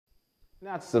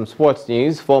Now to some sports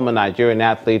news. Former Nigerian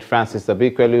athlete Francis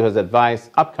Obikwelu has advised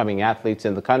upcoming athletes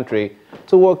in the country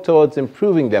to work towards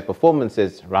improving their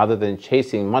performances rather than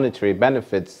chasing monetary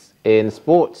benefits in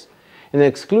sports. In an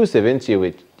exclusive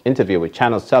interview with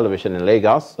Channels Television in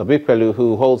Lagos, Obikwelu,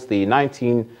 who holds the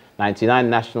 1999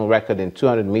 national record in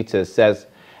 200 meters, says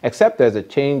except there's a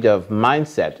change of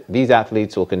mindset, these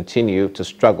athletes will continue to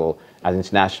struggle at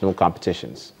international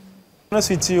competitions.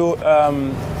 Honestly, to you,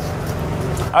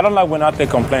 I don't like when an athlete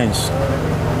complains.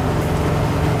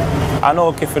 I know,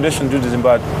 okay, federation do this,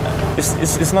 but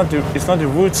it's not the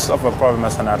roots of a problem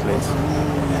as an athlete.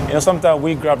 You know, sometimes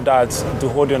we grab that to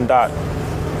hold on that.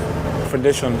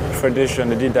 Federation,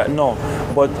 they did that. No,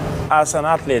 but as an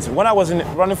athlete, when I was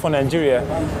running for Nigeria,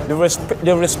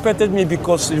 they respected me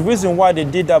because the reason why they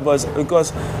did that was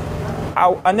because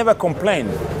I never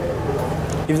complained.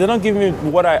 If they don't give me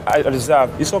what I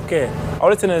deserve, it's okay. All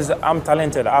the thing is I'm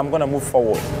talented, I'm going to move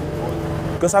forward.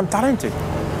 Because I'm talented.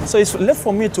 So it's left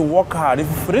for me to work hard. If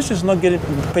Federation is not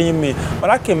paying me, but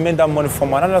I can make that money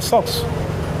from another source.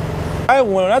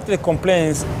 When an athlete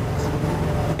complains,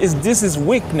 this is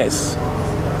weakness.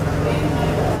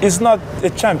 It's not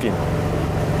a champion.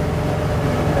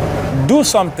 Do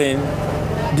something,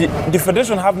 the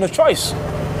Federation have no choice.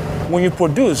 When you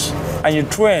produce and you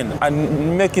train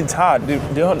and make it hard, they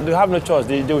have no choice,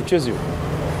 they will chase you.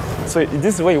 So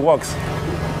this is the way it works.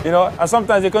 You know, and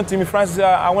sometimes they come to me, Francis,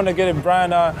 I want to get a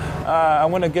brand, I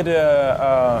want to get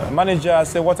a manager. I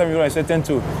say, what time you run? I say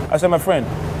 10-2. I said, my friend,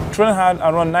 train hard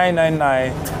and run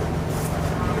 999.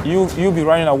 You'll be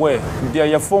running away.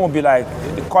 Your phone will be like,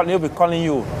 he'll be calling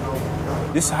you.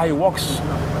 This is how it works.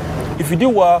 If you do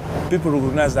well, people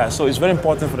recognize that. So it's very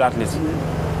important for the athletes.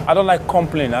 I don't like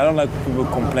complaining. I don't like people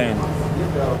complain.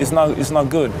 It's not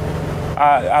good.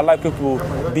 I like people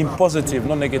being positive,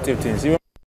 not negative things.